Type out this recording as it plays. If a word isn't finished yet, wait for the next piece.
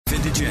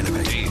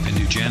and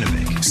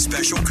Dujanovic.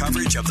 Special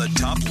coverage of the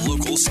top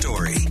local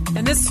story.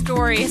 And this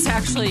story is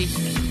actually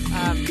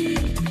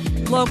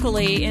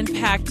locally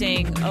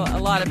impacting a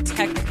lot of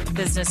tech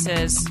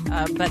businesses,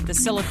 but the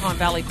Silicon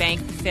Valley Bank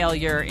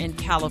failure in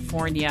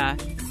California,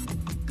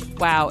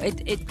 wow,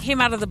 it came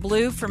out of the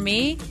blue for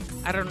me.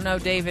 I don't know,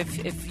 Dave,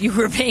 if you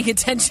were paying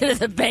attention to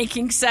the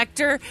banking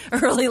sector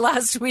early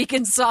last week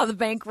and saw the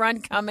bank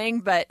run coming,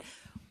 but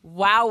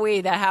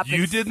wowee, that happened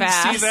You didn't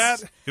fast. see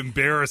that?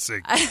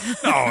 Embarrassing.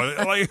 No,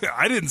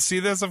 I didn't see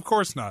this. Of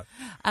course not.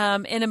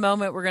 In a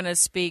moment, we're going to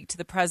speak to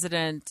the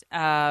president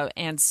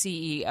and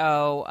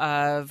CEO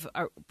of,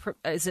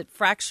 is it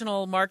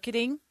Fractional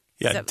Marketing?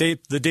 Yeah,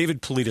 the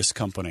David Politis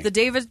Company. The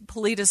David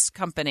Politis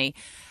Company.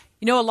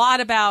 You know a lot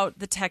about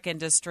the tech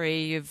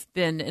industry. You've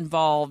been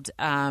involved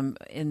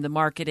in the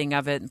marketing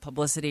of it and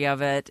publicity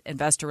of it,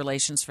 investor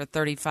relations for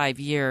 35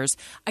 years.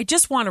 I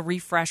just want to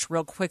refresh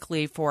real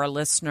quickly for our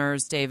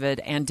listeners, David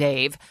and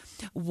Dave,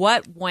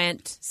 what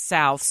went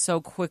south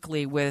so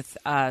quickly with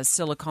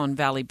Silicon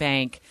Valley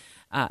Bank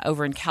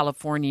over in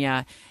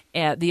California,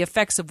 the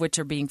effects of which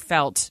are being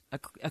felt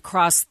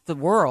across the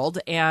world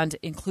and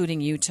including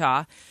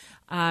Utah.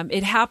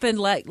 It happened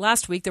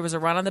last week. There was a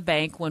run on the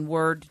bank when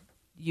word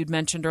you'd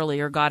mentioned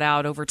earlier got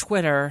out over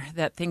Twitter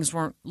that things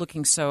weren't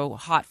looking so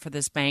hot for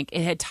this bank.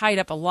 It had tied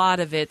up a lot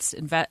of its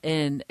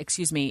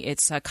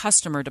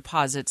customer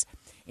deposits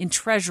in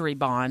treasury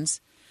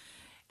bonds.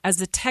 As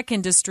the tech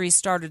industry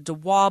started to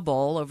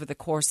wobble over the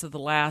course of the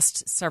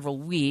last several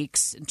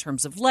weeks in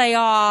terms of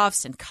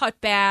layoffs and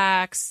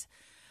cutbacks,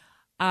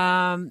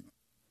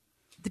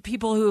 the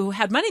people who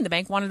had money in the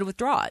bank wanted to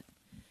withdraw it.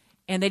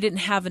 And they didn't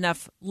have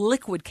enough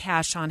liquid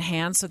cash on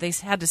hand, so they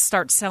had to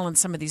start selling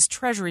some of these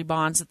treasury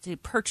bonds that they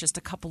purchased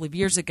a couple of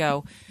years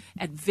ago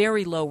at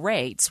very low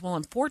rates. Well,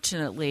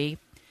 unfortunately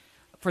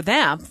for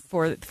them,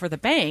 for the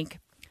bank,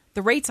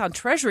 the rates on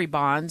treasury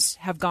bonds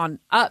have gone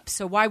up.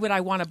 So why would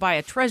I want to buy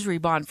a treasury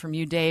bond from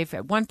you, Dave,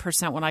 at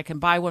 1% when I can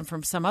buy one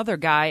from some other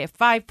guy at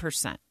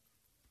 5%?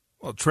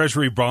 Well,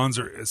 treasury bonds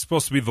are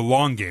supposed to be the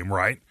long game,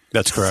 right?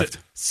 That's correct.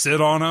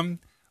 Sit on them,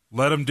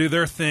 let them do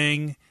their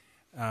thing.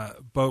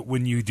 But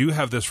when you do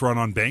have this run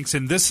on banks,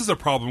 and this is a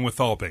problem with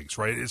all banks,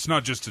 right? It's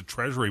not just a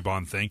treasury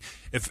bond thing.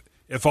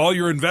 If all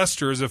your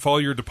investors, if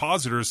all your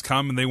depositors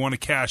come and they want to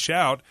cash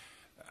out,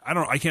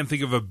 I can't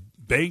think of a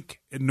bank,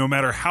 no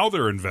matter how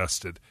they're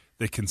invested,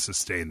 that can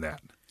sustain that.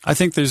 I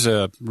think there's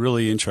a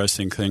really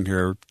interesting thing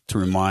here to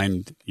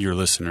remind your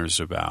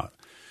listeners about.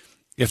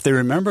 If they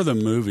remember the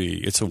movie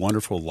It's a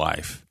Wonderful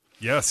Life,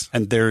 yes,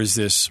 and there's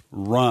this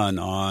run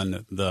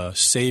on the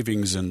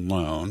savings and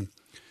loan,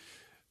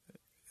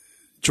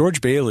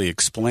 George Bailey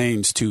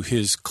explains to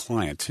his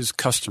clients, his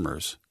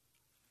customers,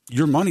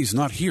 your money's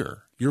not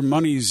here. Your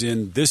money's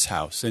in this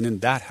house and in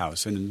that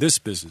house and in this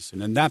business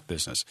and in that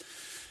business.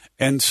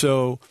 And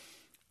so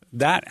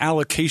that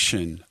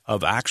allocation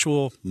of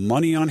actual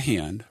money on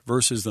hand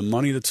versus the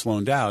money that's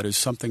loaned out is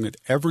something that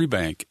every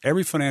bank,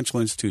 every financial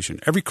institution,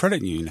 every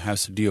credit union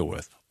has to deal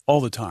with all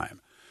the time.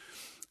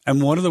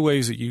 And one of the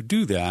ways that you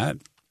do that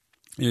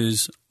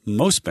is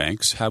most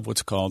banks have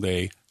what's called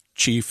a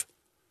chief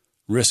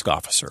risk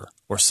officer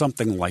or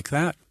something like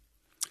that.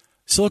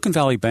 Silicon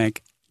Valley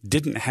Bank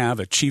didn't have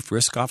a chief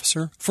risk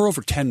officer for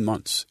over 10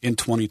 months in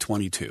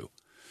 2022.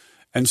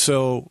 And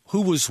so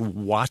who was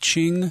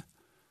watching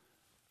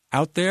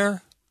out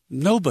there?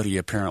 Nobody,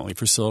 apparently,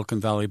 for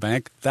Silicon Valley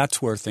Bank.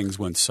 That's where things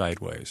went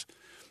sideways.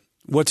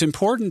 What's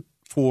important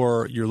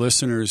for your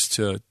listeners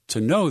to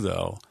know,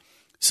 though,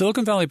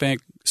 Silicon Valley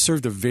Bank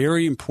served a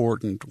very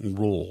important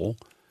role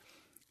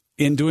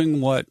in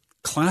doing what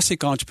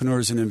classic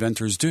entrepreneurs and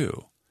inventors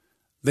do.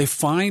 They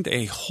find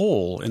a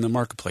hole in the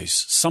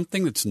marketplace,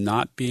 something that's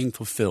not being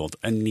fulfilled,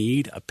 a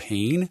need, a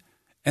pain,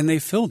 and they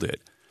filled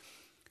it.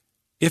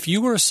 If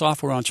you were a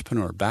software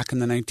entrepreneur back in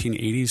the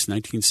 1980s,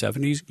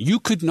 1970s, you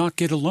could not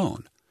get a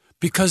loan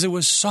because it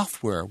was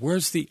software.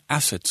 Where's the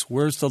assets?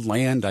 Where's the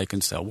land I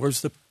can sell? Where's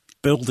the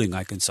building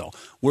I can sell?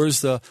 Where's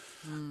the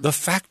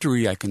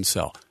factory I can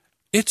sell?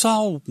 It's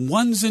all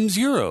ones and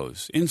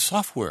zeros in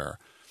software.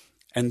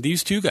 And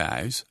these two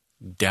guys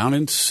down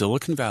in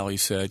Silicon Valley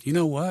said, you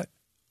know what?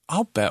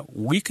 I'll bet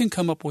we can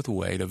come up with a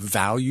way to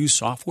value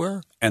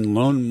software and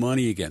loan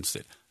money against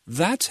it.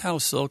 That's how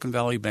Silicon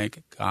Valley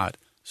Bank got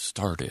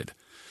started.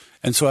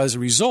 And so as a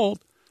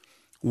result,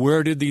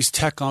 where did these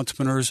tech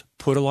entrepreneurs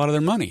put a lot of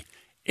their money?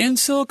 In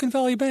Silicon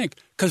Valley Bank,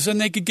 because then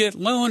they could get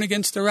loan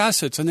against their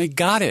assets, and they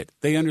got it.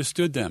 They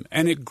understood them.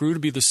 And it grew to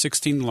be the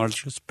 16th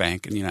largest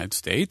bank in the United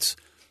States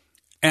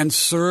and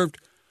served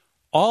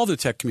all the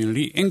tech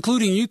community,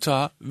 including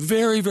Utah,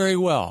 very, very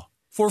well.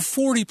 For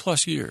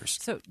 40-plus years.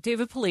 So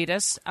David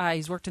Politis,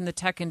 he's worked in the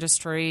tech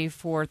industry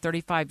for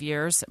 35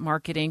 years,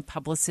 marketing,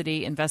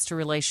 publicity, investor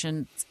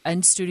relations,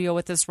 in studio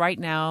with us right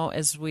now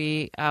as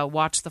we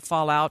watch the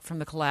fallout from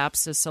the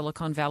collapse of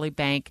Silicon Valley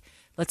Bank.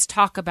 Let's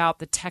talk about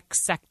the tech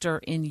sector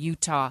in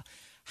Utah.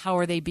 How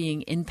are they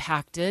being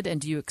impacted, and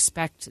do you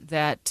expect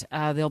that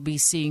they'll be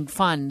seeing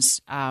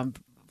funds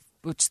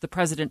which the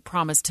president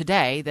promised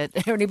today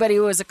that anybody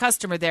who is a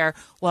customer there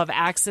will have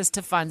access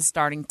to funds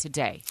starting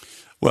today.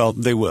 Well,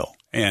 they will.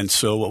 And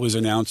so what was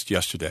announced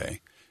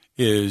yesterday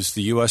is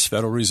the U.S.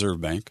 Federal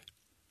Reserve Bank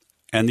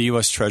and the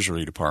U.S.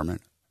 Treasury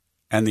Department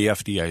and the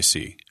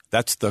FDIC.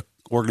 That's the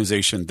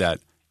organization that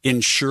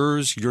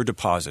insures your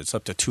deposits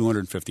up to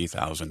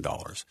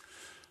 $250,000.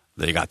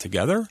 They got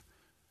together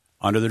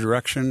under the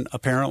direction,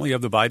 apparently,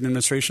 of the Biden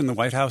administration, the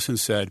White House, and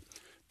said,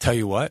 tell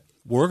you what,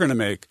 we're going to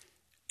make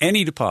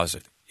any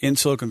deposit in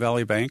Silicon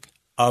Valley Bank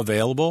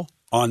available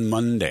on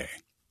Monday.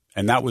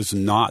 And that was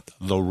not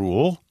the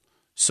rule.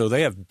 So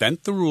they have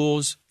bent the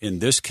rules in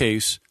this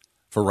case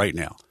for right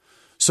now.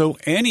 So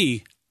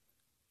any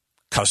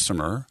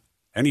customer,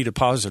 any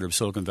depositor of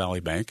Silicon Valley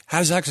Bank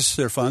has access to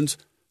their funds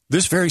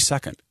this very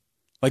second,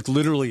 like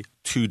literally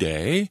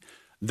today.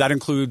 That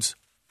includes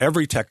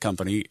every tech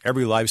company,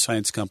 every life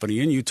science company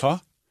in Utah.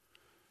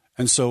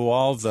 And so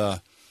all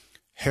the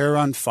hair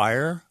on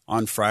fire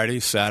on Friday,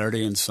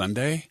 Saturday, and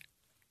Sunday,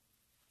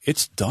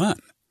 it's done.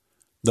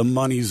 The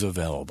money's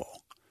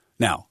available.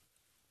 Now,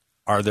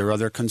 are there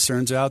other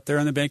concerns out there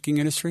in the banking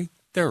industry?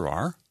 There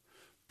are.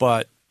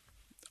 But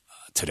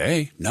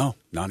today, no,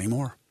 not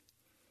anymore.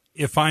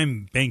 If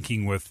I'm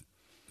banking with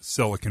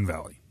Silicon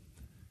Valley,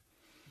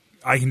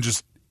 I can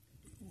just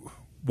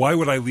 – why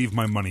would I leave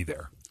my money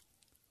there?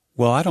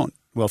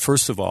 Well,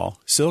 first of all,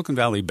 Silicon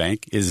Valley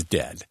Bank is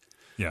dead.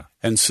 Yeah.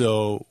 And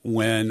so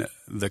when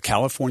the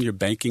California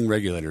banking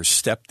regulators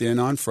stepped in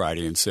on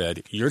Friday and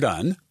said, you're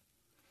done,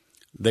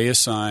 they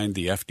assigned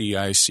the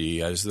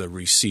FDIC as the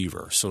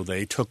receiver. So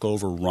they took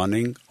over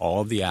running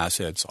all of the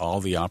assets,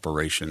 all the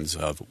operations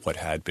of what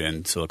had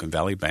been Silicon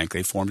Valley Bank.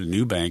 They formed a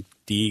new bank,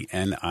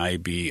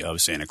 DNIB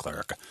of Santa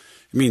Clara.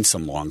 It means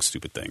some long,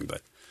 stupid thing,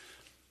 but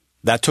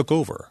that took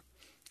over.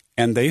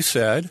 And they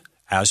said,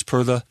 as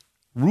per the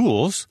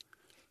rules,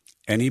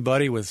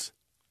 anybody with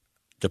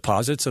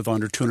deposits of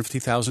under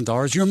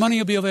 $250,000, your money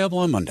will be available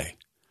on Monday.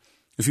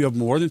 If you have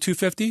more than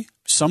 $250,000,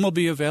 some will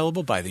be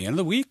available by the end of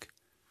the week.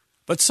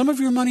 But some of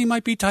your money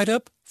might be tied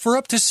up for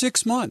up to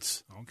 6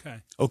 months.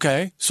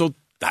 Okay? So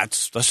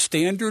that's the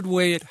standard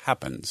way it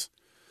happens.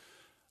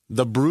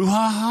 The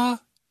brouhaha?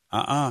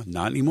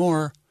 Not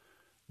anymore.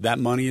 That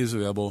money is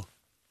available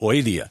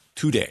hoy día,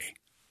 today.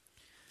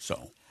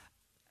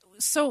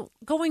 So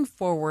going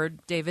forward,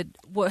 David,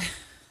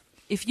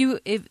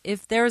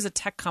 if there is a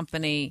tech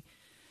company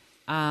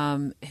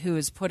who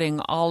is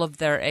putting all of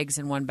their eggs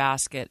in one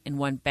basket in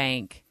one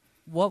bank,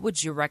 what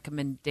would your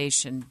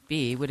recommendation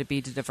be? Would it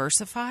be to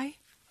diversify?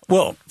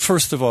 Well,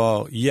 first of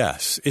all,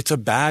 yes. It's a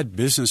bad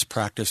business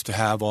practice to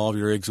have all of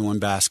your eggs in one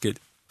basket,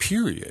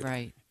 period.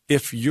 Right.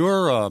 If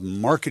you're a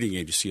marketing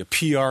agency, a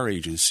PR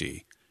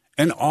agency,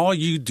 and all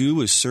you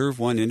do is serve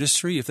one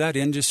industry, if that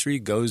industry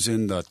goes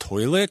in the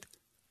toilet,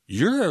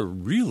 you're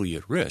really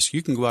at risk.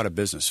 You can go out of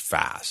business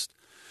fast.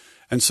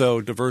 And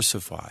so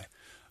diversify.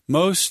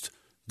 Most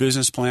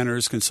business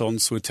planners,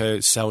 consultants would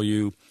tell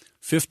you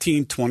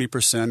 15,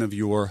 20% of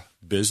your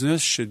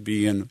business should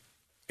be in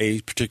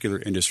a particular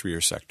industry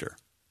or sector.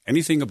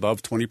 Anything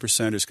above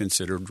 20% is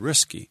considered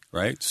risky,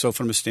 right? So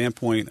from a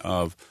standpoint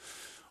of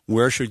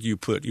where should you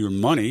put your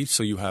money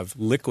so you have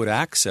liquid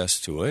access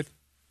to it,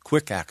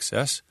 quick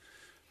access,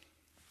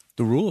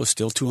 the rule is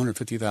still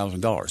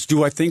 $250,000.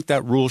 Do I think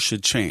that rule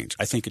should change?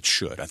 I think it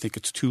should. I think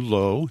it's too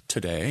low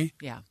today.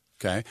 Yeah.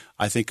 Okay.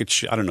 I think it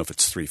should. I don't know if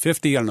it's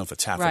 $350,000. I don't know if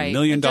it's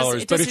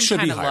 $500,000, It but it should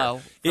be kind of higher. low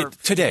for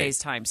Today, today's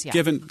times. Yeah.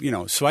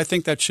 Given, so I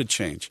think that should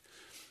change.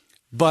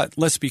 But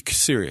let's be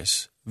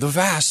serious. The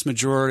vast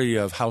majority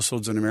of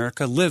households in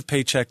America live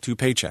paycheck to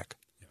paycheck.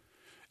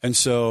 And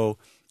so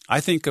I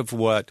think of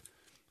what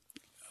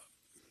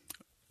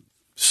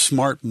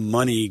smart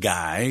money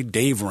guy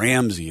Dave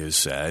Ramsey has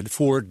said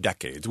for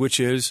decades, which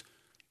is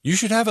you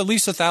should have at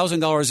least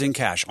 $1,000 in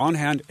cash on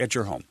hand at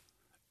your home.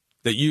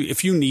 That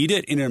if you need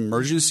it in an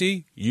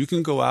emergency, you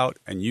can go out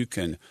and you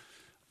can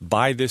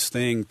buy this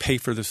thing, pay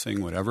for this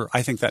thing, whatever.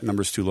 I think that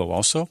number is too low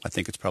also. I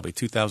think it's probably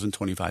 $2,000,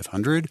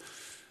 $2,500.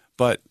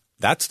 But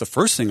that's the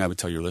first thing I would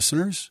tell your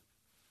listeners.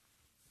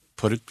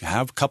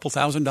 Have a couple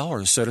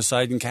 $1,000 set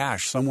aside in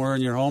cash somewhere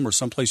in your home or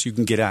someplace you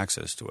can get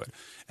access to it.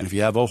 And if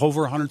you have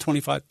over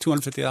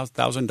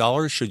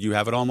 $250,000, should you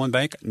have it all in one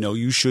bank? No,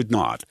 you should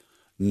not.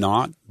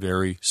 Not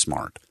very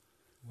smart.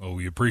 Well,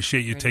 we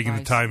appreciate you taking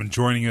the time and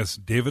joining us.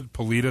 David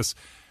Politis,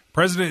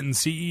 President and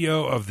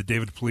CEO of the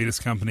David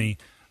Politis Company.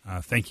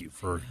 Thank you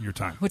for your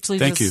time. Which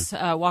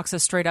walks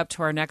us straight up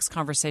to our next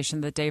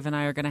conversation that Dave and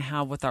I are going to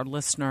have with our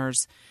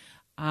listeners.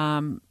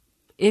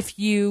 If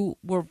you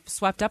were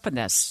swept up in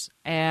this,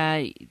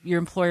 your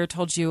employer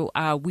told you,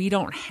 we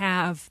don't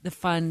have the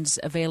funds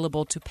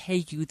available to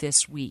pay you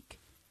this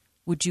week,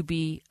 would you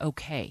be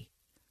okay?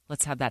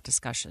 Let's have that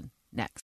discussion next.